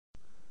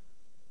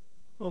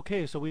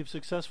Okay, so we've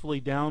successfully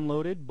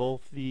downloaded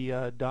both the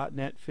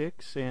 .NET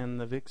Fix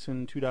and the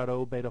Vixen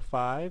 2.0 Beta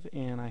 5,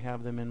 and I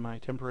have them in my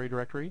temporary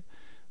directory.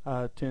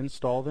 To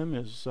install them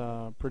is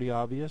pretty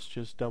obvious.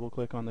 Just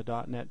double-click on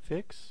the .NET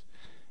Fix.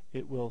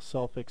 It will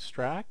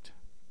self-extract.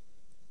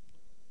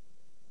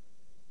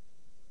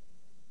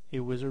 A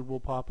wizard will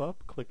pop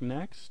up. Click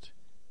Next.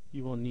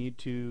 You will need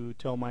to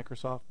tell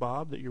Microsoft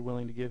Bob that you're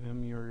willing to give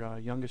him your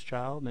youngest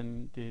child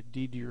and the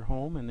deed to your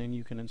home, and then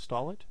you can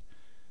install it.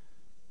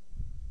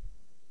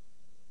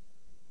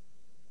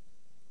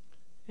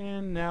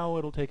 And now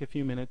it'll take a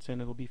few minutes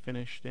and it'll be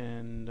finished,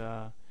 and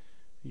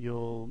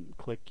you'll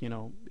click,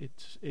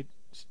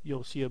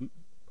 you'll see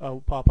a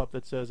pop-up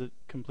that says it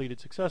completed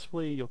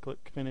successfully. You'll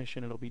click Finish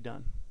and it'll be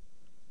done.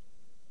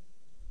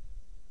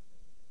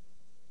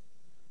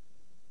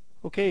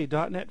 Okay,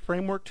 .NET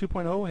Framework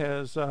 2.0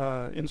 has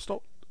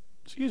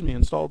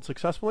installed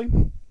successfully.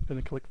 I'm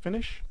going to click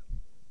Finish.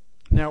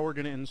 Now we're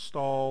going to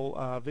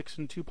install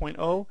Vixen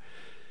 2.0.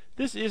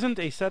 This isn't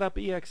a setup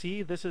exe.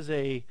 This is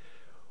a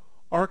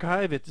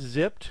archive. It's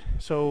zipped,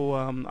 so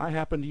I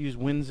happen to use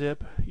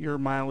WinZip. Your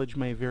mileage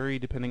may vary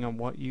depending on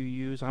what you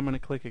use. I'm going to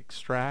click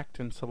Extract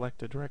and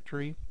select a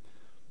directory.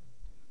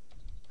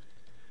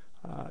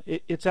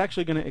 It's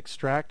actually going to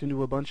extract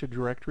into a bunch of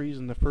directories,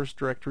 and the first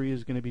directory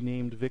is going to be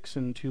named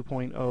Vixen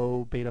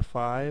 2.0 Beta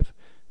 5.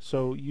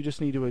 So you just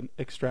need to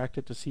extract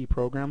it to C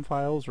program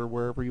files or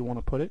wherever you want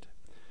to put it.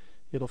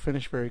 It'll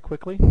finish very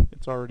quickly.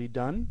 It's already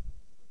done.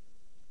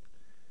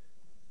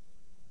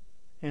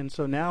 And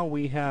so now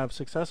we have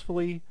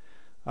successfully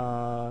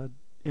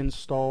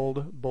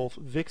installed both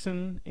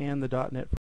Vixen and the .NET